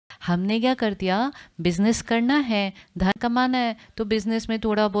हमने क्या कर दिया, बिजनेस करना है, धन कमाना है, तो बिजनेस में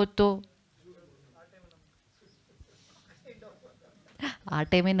थोड़ा बहुत तो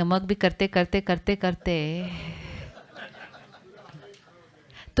आटे में नमक भी करते करते करते करते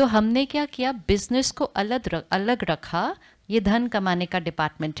तो हमने क्या किया, बिजनेस को अलग रखा। ये धन कमाने का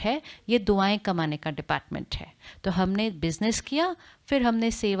डिपार्टमेंट है, ये दुआएं कमाने का डिपार्टमेंट है। तो हमने बिजनेस किया, फिर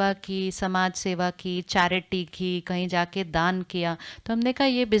हमने सेवा की, समाज सेवा की, चैरिटी की, कहीं जाके दान किया। तो हमने कहा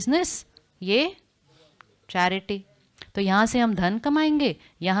ये बिजनेस, ये चैरिटी। तो यहाँ से हम धन कमाएंगे,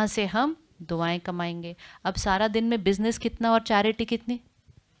 यहाँ से हम दुआएं कमाएंगे। अब सारा दिन में बिजनेस कितना और चैरिटी कितनी?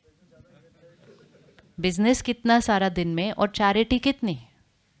 बिजनेस कितना सारा दिन में और चैरिटी कितनी?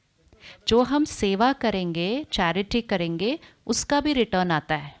 जो हम सेवा करेंगे, चैरिटी करेंगे, उसका भी रिटर्न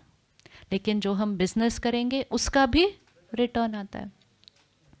आता है, लेकिन जो हम बिजनेस करेंगे उसका भी रिटर्न आता है।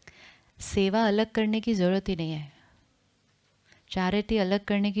 सेवा अलग करने की ज़रूरत ही नहीं है, चैरिटी अलग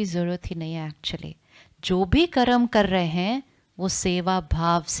करने की ज़रूरत ही नहीं है। एक्चुअली जो भी कर्म कर रहे हैं वो सेवा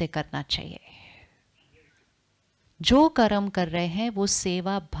भाव से करना चाहिए। जो कर्म कर रहे हैं वो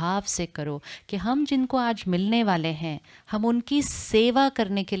सेवा भाव से करो, कि हम जिनको आज मिलने वाले हैं, हम उनकी सेवा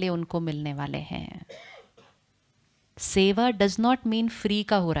करने के लिए उनको मिलने वाले हैं। सेवा डज नॉट मीन फ्री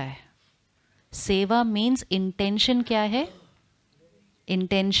का हो रहा है। सेवा मीन्स इंटेंशन क्या है?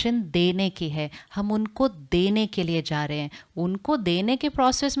 इंटेंशन देने की है। हम उनको देने के लिए जा रहे हैं। उनको देने के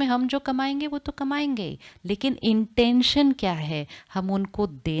प्रोसेस में हम जो कमाएंगे वो तो कमाएंगे ही, लेकिन इंटेंशन क्या है? हम उनको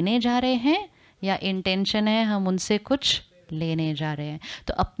देने जा रहे हैं या इंटेंशन है हम उनसे कुछ लेने जा रहे हैं?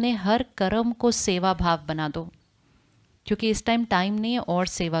 तो अपने हर कर्म को सेवा भाव बना दो, क्योंकि इस टाइम नहीं है और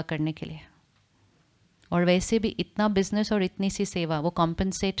सेवा करने के लिए। और वैसे भी इतना बिजनेस और इतनी सी सेवा वो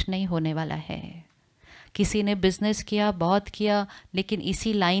कॉम्पनसेट नहीं होने वाला है। किसी ने बिजनेस किया, बहुत किया, लेकिन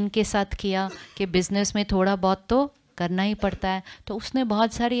इसी लाइन के साथ किया कि बिजनेस में थोड़ा बहुत तो करना ही पड़ता है, तो उसने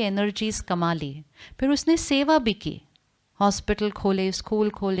बहुत सारी एनर्जीज कमा ली। फिर उसने सेवा भी की, हॉस्पिटल खोले, स्कूल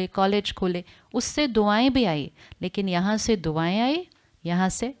खोले, कॉलेज खोले, उससे दुआएं भी आई, लेकिन यहाँ से दुआएं आई, यहाँ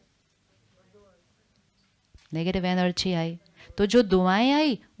से नेगेटिव एनर्जी आई। तो जो दुआएं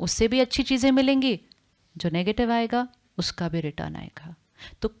आई उससे भी अच्छी चीज़ें मिलेंगी, जो नेगेटिव आएगा उसका भी रिटर्न आएगा।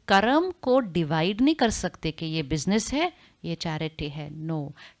 तो कर्म को डिवाइड नहीं कर सकते कि ये बिजनेस है, ये चैरिटी है।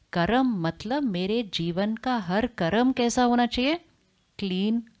 नो, कर्म मतलब मेरे जीवन का हर कर्म कैसा होना चाहिए?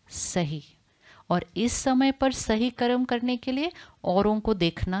 क्लीन, सही। और इस समय पर सही कर्म करने के लिए औरों को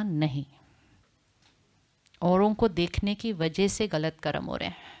देखना नहीं। औरों को देखने की वजह से गलत कर्म हो रहे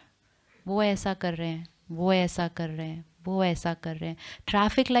हैं। वो ऐसा कर रहे हैं, वो ऐसा कर रहे हैं, वो ऐसा कर रहे हैं।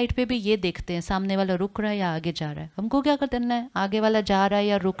 ट्रैफिक लाइट पे भी ये देखते हैं सामने वाला रुक रहा है या आगे जा रहा है। हमको क्या करना है? आगे वाला जा रहा है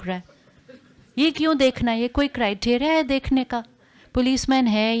या रुक रहा है, ये क्यों देखना है? ये कोई क्राइटेरिया है देखने का? पुलिसमैन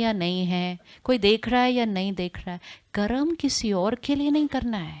है या नहीं है, कोई देख रहा है या नहीं देख रहा है? कर्म किसी और के लिए नहीं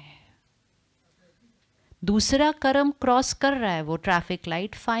करना है। दूसरा कर्म क्रॉस कर रहा है वो ट्रैफिक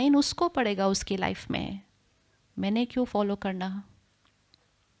लाइट, फाइन उसको पड़ेगा उसकी लाइफ में। मैंने क्यों फॉलो करना?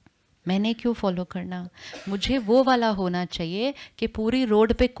 मैंने क्यों फॉलो करना? मुझे वो वाला होना चाहिए कि पूरी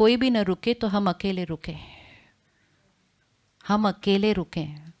रोड पे कोई भी न रुके तो हम अकेले रुके, हम अकेले रुके।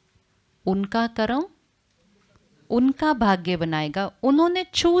 उनका कर्म उनका भाग्य बनाएगा। उन्होंने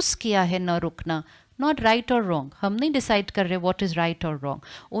चूज किया है न रुकना, नॉट राइट और रॉन्ग। हम नहीं डिसाइड कर रहे व्हाट इज राइट और रॉन्ग।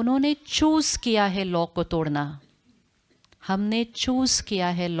 उन्होंने चूज किया है लॉ को तोड़ना, हमने चूज किया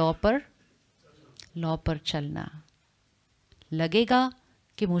है लॉ पर चलना। लगेगा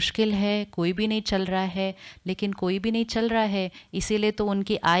कि मुश्किल है, कोई भी नहीं चल रहा है, लेकिन कोई भी नहीं चल रहा है, इसीलिए तो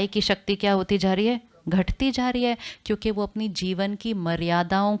उनकी आय की शक्ति क्या होती जा रही है? घटती जा रही है, क्योंकि वो अपनी जीवन की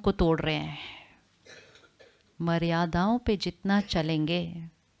मर्यादाओं को तोड़ रहे हैं। मर्यादाओं पे जितना चलेंगे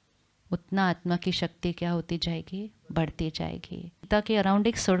उतना आत्मा की शक्ति क्या होती जाएगी? बढ़ती जाएगी। गीता के अराउंड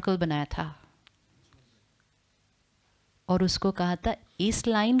एक सर्कल बनाया था और उसको कहा था इस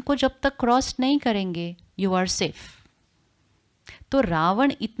लाइन को जब तक क्रॉस नहीं करेंगे यू आर सेफ। तो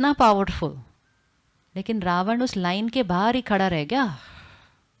रावण इतना पावरफुल, लेकिन रावण उस लाइन के बाहर ही खड़ा रह गया।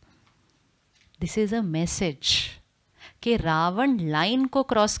 दिस इज अ मैसेज कि रावण लाइन को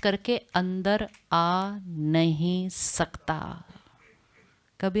क्रॉस करके अंदर आ नहीं सकता।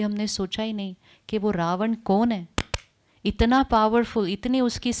 कभी हमने सोचा ही नहीं कि वो रावण कौन है, इतना पावरफुल, इतनी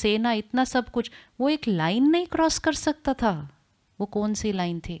उसकी सेना, इतना सब कुछ, वो एक लाइन नहीं क्रॉस कर सकता था। वो कौन सी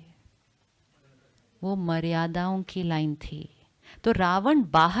लाइन थी? वो मर्यादाओं की लाइन थी। तो रावण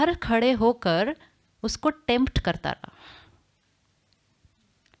बाहर खड़े होकर उसको टेम्प्ट करता रहा।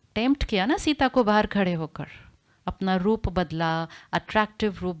 टेम्प्ट किया ना सीता को, बाहर खड़े होकर अपना रूप बदला,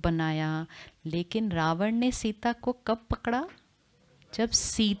 अट्रैक्टिव रूप बनाया, लेकिन रावण ने सीता को कब पकड़ा? जब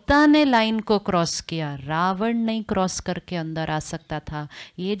सीता ने लाइन को क्रॉस किया, रावण नहीं क्रॉस करके अंदर आ सकता था।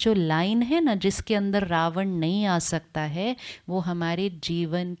 ये जो लाइन है ना, जिसके अंदर रावण नहीं आ सकता है, वो हमारे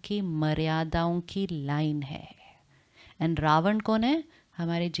जीवन की मर्यादाओं की लाइन है। एंड रावण कौन है?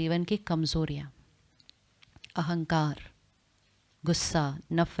 हमारे जीवन की कमजोरियां, अहंकार, गुस्सा,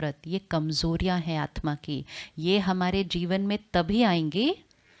 नफरत, ये कमजोरियां हैं आत्मा की। ये हमारे जीवन में तभी आएंगी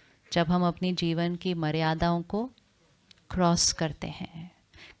जब हम अपनी जीवन की मर्यादाओं को क्रॉस करते हैं।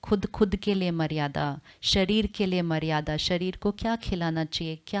 खुद के लिए मर्यादा, शरीर के लिए मर्यादा, शरीर को क्या खिलाना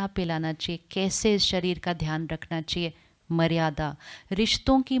चाहिए, क्या पिलाना चाहिए, कैसे इस शरीर का ध्यान रखना चाहिए, मर्यादा,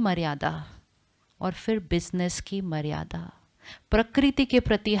 रिश्तों की मर्यादा, और फिर बिजनेस की मर्यादा, प्रकृति के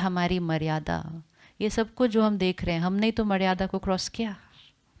प्रति हमारी मर्यादा। ये सब कुछ जो हम देख रहे हैं, हमने ही तो मर्यादा को क्रॉस किया,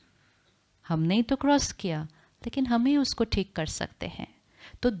 हमने ही तो क्रॉस किया, लेकिन हम ही उसको ठीक कर सकते हैं।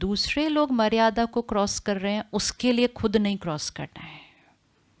 तो दूसरे लोग मर्यादा को क्रॉस कर रहे हैं, उसके लिए खुद नहीं क्रॉस करना है,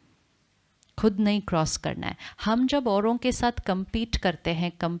 खुद नहीं क्रॉस करना है। हम जब औरों के साथ compete करते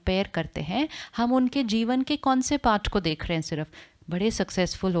हैं, कंपेयर करते हैं, हम उनके जीवन के कौन से पार्ट को देख रहे हैं? सिर्फ बड़े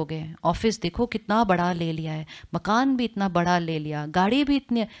सक्सेसफुल हो गए हैं, ऑफिस देखो कितना बड़ा ले लिया है, मकान भी इतना बड़ा ले लिया, गाड़ी भी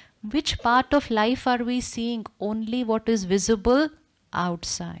इतनी। Which part of life are we seeing? Only what is visible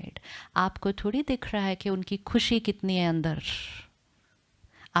outside. आपको थोड़ी दिख रहा है कि उनकी खुशी कितनी है अंदर,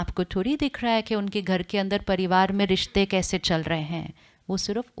 आपको थोड़ी दिख रहा है कि उनके घर के अंदर परिवार में रिश्ते कैसे चल रहे हैं, वो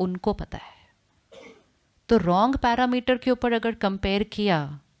सिर्फ उनको पता है। तो रॉन्ग पैरामीटर के ऊपर अगर कंपेयर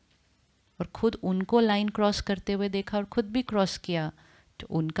किया और खुद उनको लाइन क्रॉस करते हुए देखा और खुद भी क्रॉस किया, तो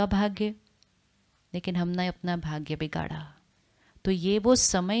उनका भाग्य, लेकिन हमने अपना भाग्य बिगाड़ा। तो ये वो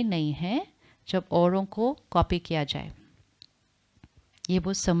समय नहीं है जब औरों को कॉपी किया जाए, ये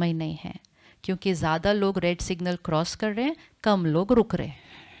वो समय नहीं है, क्योंकि ज़्यादा लोग रेड सिग्नल क्रॉस कर रहे हैं, कम लोग रुक रहे हैं।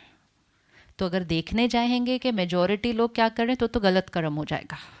 तो अगर देखने जाएंगे कि मेजॉरिटी लोग क्या कर रहे हैं, तो गलत कर्म हो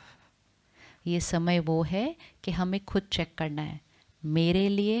जाएगा। ये समय वो है कि हमें खुद चेक करना है, मेरे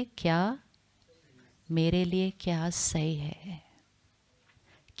लिए क्या सही है,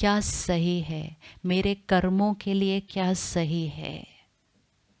 क्या सही है, मेरे कर्मों के लिए क्या सही है,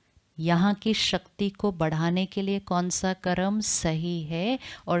 यहाँ की शक्ति को बढ़ाने के लिए कौन सा कर्म सही है।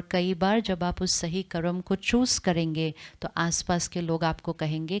 और कई बार जब आप उस सही कर्म को चूज करेंगे, तो आसपास के लोग आपको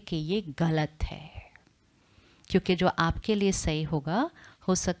कहेंगे कि ये गलत है, क्योंकि जो आपके लिए सही होगा,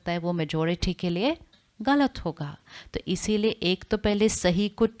 हो सकता है वो मेजॉरिटी के लिए गलत होगा। तो इसीलिए एक तो पहले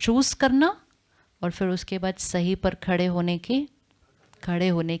सही को चूज करना, और फिर उसके बाद सही पर खड़े होने की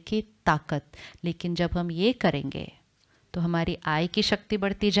ताकत। लेकिन जब हम ये करेंगे, तो हमारी आय की शक्ति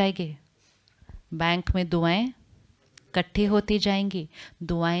बढ़ती जाएगी, बैंक में दुआएं इकट्ठी होती जाएंगी।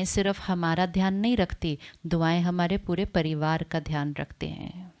 दुआएं सिर्फ हमारा ध्यान नहीं रखती, दुआएं हमारे पूरे परिवार का ध्यान रखते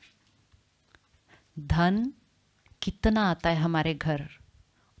हैं। धन कितना आता है हमारे घर,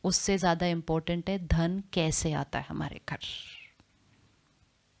 उससे ज़्यादा इम्पोर्टेंट है धन कैसे आता है हमारे घर।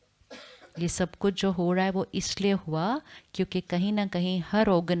 ये सब कुछ जो हो रहा है वो इसलिए हुआ क्योंकि कहीं ना कहीं हर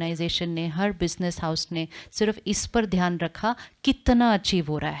ऑर्गेनाइजेशन ने, हर बिजनेस हाउस ने सिर्फ इस पर ध्यान रखा कितना अचीव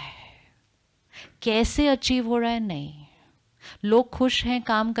हो रहा है, कैसे अचीव हो रहा है नहीं। लोग खुश हैं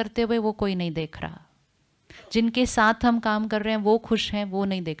काम करते हुए, वो कोई नहीं देख रहा। जिनके साथ हम काम कर रहे हैं वो खुश हैं, वो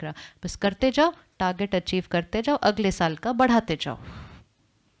नहीं देख रहा। बस करते जाओ, टारगेट अचीव करते जाओ, अगले साल का बढ़ाते जाओ।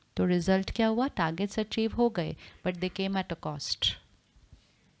 तो रिजल्ट क्या हुआ? टारगेट्स अचीव हो गए, but they came at a cost,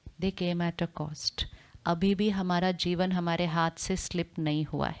 they came at a cost. अभी भी हमारा जीवन हमारे हाथ से स्लिप नहीं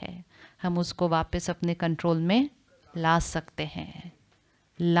हुआ है, हम उसको वापस अपने कंट्रोल में ला सकते हैं,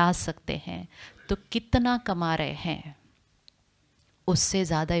 ला सकते हैं। तो कितना कमा रहे हैं उससे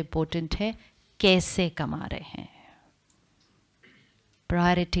ज़्यादा इम्पोर्टेंट है कैसे कमा रहे हैं।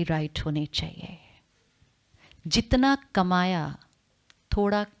 प्रायोरिटी राइट होनी चाहिए। जितना कमाया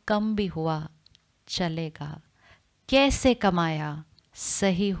थोड़ा कम भी हुआ चलेगा, कैसे कमाया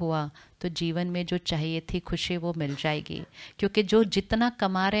सही हुआ तो जीवन में जो चाहिए थी खुशी वो मिल जाएगी। क्योंकि जो जितना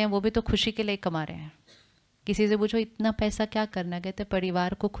कमा रहे हैं वो भी तो खुशी के लिए कमा रहे हैं। किसी से पूछो इतना पैसा क्या करना, कहते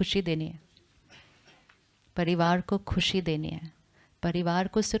परिवार को खुशी देनी है, परिवार को खुशी देनी है। परिवार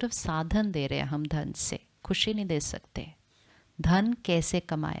को सिर्फ साधन दे रहे हैं हम, धन से खुशी नहीं दे सकते। धन कैसे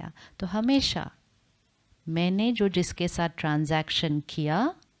कमाया, तो हमेशा मैंने जो जिसके साथ ट्रांजैक्शन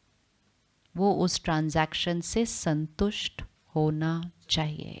किया वो उस ट्रांजैक्शन से संतुष्ट होना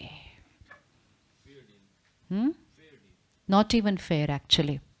चाहिए। Not even fair,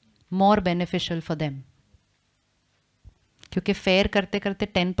 actually more beneficial for them. क्योंकि फेयर करते करते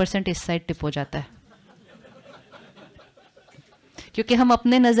 10% इस साइड टिप हो जाता है, क्योंकि हम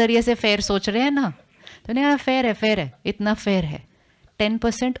अपने नजरिए से फेयर सोच रहे हैं ना। तो नहीं, फेयर है, फेयर है, इतना फेयर है,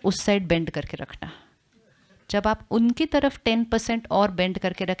 10% उस साइड बेंड करके रखना, जब आप उनकी तरफ 10% और बेंड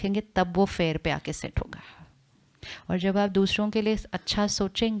करके रखेंगे तब वो फेयर पे आके सेट होगा। और जब आप दूसरों के लिए अच्छा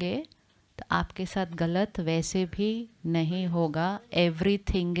सोचेंगे तो आपके साथ गलत वैसे भी नहीं होगा।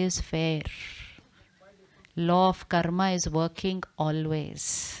 Everything is fair. Law of Karma is working always.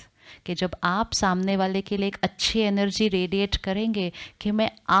 कि जब आप सामने वाले के लिए एक अच्छी एनर्जी रेडिएट करेंगे कि मैं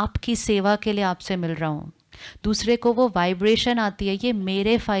आपकी सेवा के लिए आपसे मिल रहा हूँ, दूसरे को वो वाइब्रेशन आती है, ये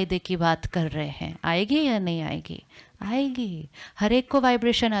मेरे फायदे की बात कर रहे हैं, आएगी या नहीं आएगी? आएगी। हर एक को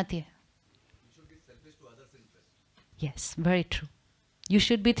वाइब्रेशन आती है। Yes, very true. You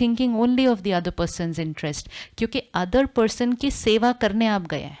should be thinking only of the other person's interest, क्योंकि अदर पर्सन की सेवा करने आप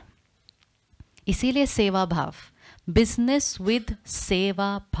गए हैं। इसीलिए सेवा भाव, बिजनेस विद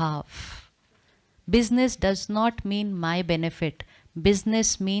सेवा भाव। Business does not mean my benefit,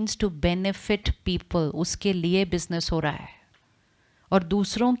 business means to benefit people. उसके लिए बिजनेस हो रहा है और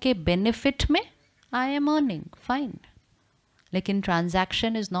दूसरों के बेनिफिट में आई एम अर्निंग, फाइन। लेकिन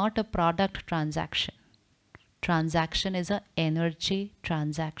transaction is not a product transaction, transaction is a energy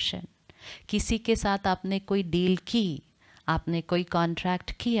transaction. किसी के साथ आपने कोई डील की, आपने कोई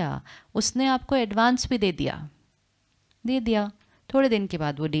कॉन्ट्रैक्ट किया, उसने आपको एडवांस भी दे दिया, थोड़े दिन के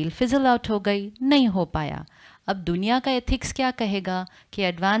बाद वो डील फिजल आउट हो गई, नहीं हो पाया। अब दुनिया का एथिक्स क्या कहेगा कि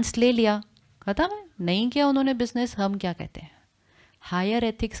एडवांस ले लिया, खत्म है, नहीं किया उन्होंने बिजनेस। हम क्या कहते हैं? हायर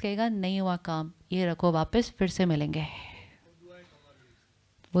एथिक्स कहेगा नहीं हुआ काम, ये रखो वापस, फिर से मिलेंगे।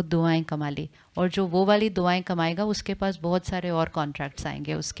 वो दुआएं कमा ली, और जो वो वाली दुआएं कमाएगा उसके पास बहुत सारे और कॉन्ट्रैक्ट्स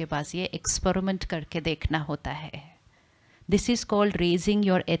आएंगे उसके पास। ये एक्सपेरिमेंट करके देखना होता है। This is called raising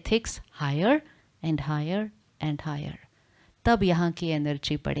your ethics higher and higher and higher. तब यहाँ की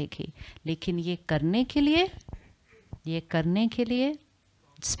एनर्जी बढ़ेगी। लेकिन ये करने के लिए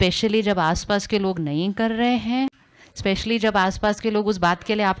स्पेशली जब आसपास के लोग नहीं कर रहे हैं, स्पेशली जब आसपास के लोग उस बात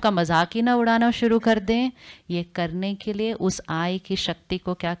के लिए आपका मजाक ही ना उड़ाना शुरू कर दें, ये करने के लिए उस आय की शक्ति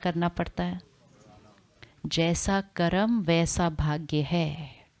को क्या करना पड़ता है? जैसा कर्म वैसा भाग्य है।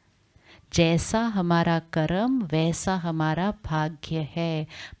 जैसा हमारा कर्म वैसा हमारा भाग्य है।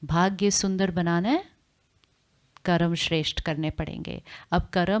 भाग्य सुंदर बनाना है, कर्म श्रेष्ठ करने पड़ेंगे। अब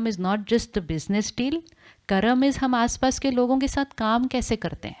कर्म is not just the business deal, कर्म इज हम आसपास के लोगों के साथ काम कैसे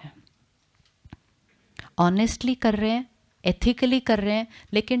करते हैं। ऑनेस्टली कर रहे हैं, एथिकली कर रहे हैं,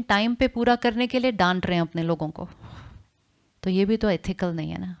 लेकिन टाइम पे पूरा करने के लिए डांट रहे हैं अपने लोगों को, तो ये भी तो एथिकल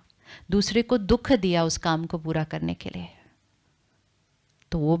नहीं है ना। दूसरे को दुख दिया उस काम को पूरा करने के लिए,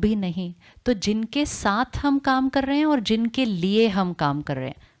 तो वो भी नहीं। तो जिनके साथ हम काम कर रहे हैं और जिनके लिए हम काम कर रहे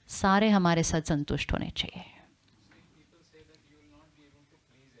हैं, सारे हमारे साथ संतुष्ट होने चाहिए।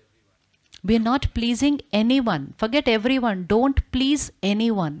 We are not pleasing anyone. Forget everyone. Don't please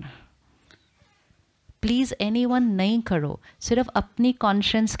anyone. Please anyone नहीं करो। सिर्फ अपनी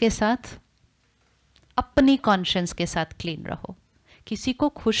कॉन्शियंस के साथ क्लीन रहो। किसी को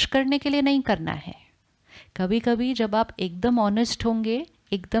खुश करने के लिए नहीं करना है। कभी कभी जब आप एकदम ऑनेस्ट होंगे,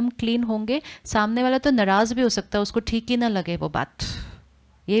 एकदम क्लीन होंगे, सामने वाला तो नाराज भी हो सकता है, उसको ठीक ही ना लगे वो बात,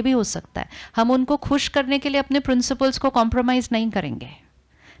 ये भी हो सकता है। हम उनको खुश करने के लिए अपने प्रिंसिपल्स को कॉम्प्रोमाइज नहीं करेंगे,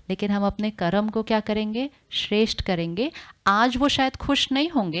 लेकिन हम अपने कर्म को क्या करेंगे? श्रेष्ठ करेंगे। आज वो शायद खुश नहीं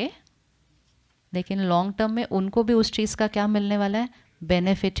होंगे, लेकिन लॉन्ग टर्म में उनको भी उस चीज़ का क्या मिलने वाला है?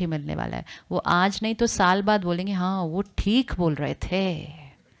 बेनिफिट ही मिलने वाला है। वो आज नहीं तो साल बाद बोलेंगे हाँ वो ठीक बोल रहे थे।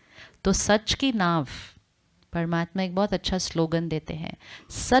 तो सच की नाव, परमात्मा एक बहुत अच्छा स्लोगन देते हैं,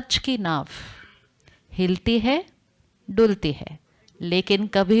 सच की नाव हिलती है, डुलती है, लेकिन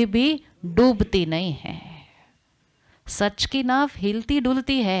कभी भी डूबती नहीं है। सच की नाव हिलती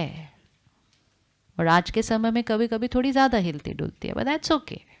डुलती है, और आज के समय में कभी कभी थोड़ी ज़्यादा हिलती डुलती है, बट दैट्स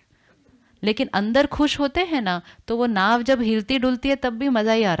ओके। लेकिन अंदर खुश होते हैं ना, तो वो नाव जब हिलती डुलती है तब भी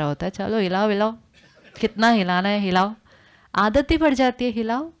मज़ा ही आ रहा होता है। चलो हिलाओ हिलाओ, कितना हिलाना है हिलाओ, आदत ही पड़ जाती है,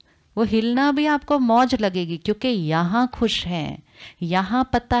 हिलाओ। वो हिलना भी आपको मौज लगेगी, क्योंकि यहाँ खुश हैं, यहाँ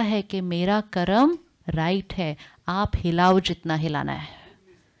पता है कि मेरा कर्म राइट है। आप हिलाओ जितना हिलाना है,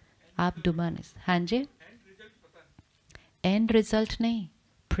 आप डुबा नहीं। हाँ जी, एंड रिजल्ट नहीं,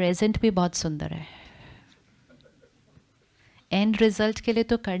 प्रेजेंट भी बहुत सुंदर है। एंड रिजल्ट के लिए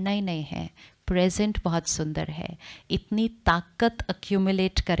तो करना ही नहीं है, प्रेजेंट बहुत सुंदर है। इतनी ताकत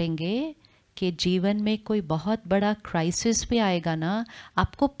अक्यूमुलेट करेंगे कि जीवन में कोई बहुत बड़ा क्राइसिस भी आएगा ना,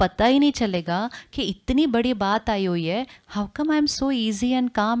 आपको पता ही नहीं चलेगा कि इतनी बड़ी बात आई हुई है, how come I am so easy and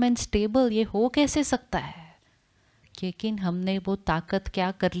काम एंड स्टेबल, ये हो कैसे सकता है? लेकिन हमने वो ताकत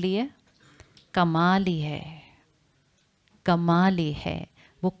क्या कर ली है? कमा ली है, कमा ली है।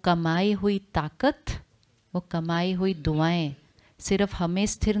 वो कमाई हुई ताकत, वो कमाई हुई दुआएं सिर्फ हमें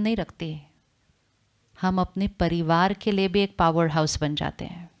स्थिर नहीं रखती, हम अपने परिवार के लिए भी एक पावर हाउस बन जाते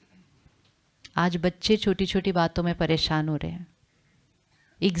हैं। आज बच्चे छोटी छोटी बातों में परेशान हो रहे हैं।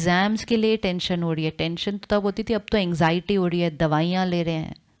 एग्जाम्स के लिए टेंशन हो रही है, टेंशन तो तब होती थी, अब तो एंग्जाइटी हो रही है, दवाइयाँ ले रहे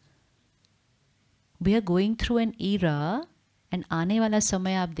हैं। We are going through an Ira, and आने वाला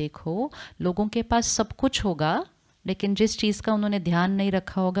समय आप देखो, लोगों के पास सब कुछ होगा, लेकिन जिस चीज़ का उन्होंने ध्यान नहीं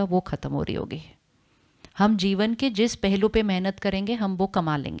रखा होगा वो ख़त्म हो रही होगी। हम जीवन के जिस पहलू पे मेहनत करेंगे हम वो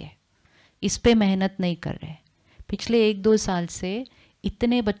कमा लेंगे, इस पे मेहनत नहीं कर रहे। पिछले 1-2 साल से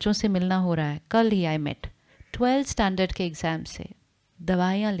इतने बच्चों से मिलना हो रहा है। कल ही आई मेट 12th स्टैंडर्ड के एग्ज़ाम से,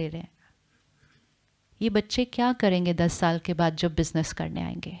 दवाइयाँ ले रहे हैं। ये बच्चे क्या करेंगे 10 साल के बाद जब बिजनेस करने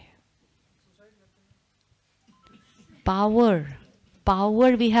आएंगे?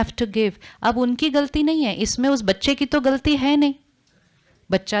 Power we have to give. अब उनकी गलती नहीं है इसमें, उस बच्चे की तो गलती है नहीं,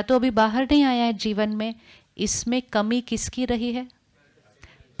 बच्चा तो अभी बाहर नहीं आया है जीवन में। इसमें कमी किसकी रही है?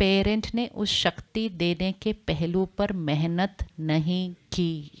 पेरेंट ने उस शक्ति देने के पहलू पर मेहनत नहीं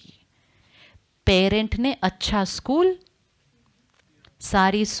की। पेरेंट ने अच्छा स्कूल,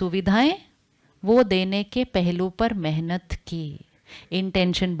 सारी सुविधाएं वो देने के पहलू पर मेहनत की।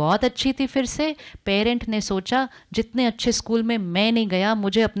 इंटेंशन बहुत अच्छी थी। फिर से पेरेंट ने सोचा जितने अच्छे स्कूल में मैं नहीं गया,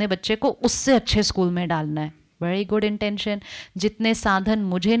 मुझे अपने बच्चे को उससे अच्छे स्कूल में डालना है। Very good intention. जितने साधन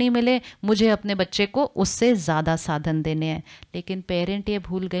मुझे नहीं मिले, मुझे अपने बच्चे को उससे ज़्यादा साधन देने हैं। लेकिन पेरेंट ये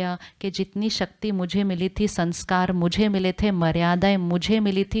भूल गया कि जितनी शक्ति मुझे मिली थी, संस्कार मुझे मिले थे, मर्यादाएं मुझे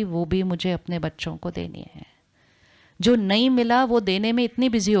मिली थी, वो भी मुझे अपने बच्चों को देनी है। जो नहीं मिला वो देने में इतनी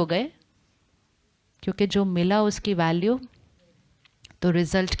बिजी हो गए, क्योंकि जो मिला उसकी वैल्यू। तो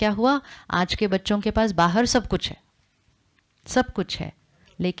रिजल्ट क्या हुआ? आज के बच्चों के पास बाहर सब कुछ है, सब कुछ है,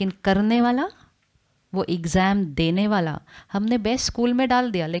 लेकिन करने वाला, वो एग्ज़ाम देने वाला, हमने बेस्ट स्कूल में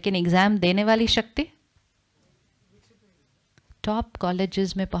डाल दिया, लेकिन एग्ज़ाम देने वाली शक्ति टॉप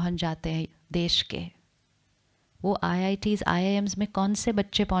कॉलेजेस में पहुंच जाते हैं देश के। वो IITs IIMs में कौन से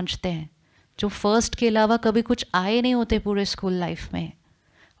बच्चे पहुंचते हैं जो फर्स्ट के अलावा कभी कुछ आए नहीं होते पूरे स्कूल लाइफ में,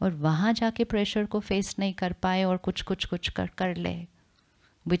 और वहाँ जाके प्रेशर को फेस नहीं कर पाए और कुछ कर ले।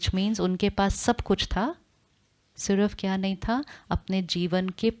 विच मीन्स उनके पास सब कुछ था, सिर्फ क्या नहीं था? अपने जीवन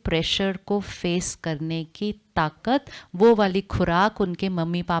के प्रेशर को फेस करने की ताकत, वो वाली खुराक उनके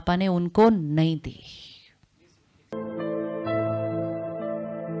मम्मी पापा ने उनको नहीं दी।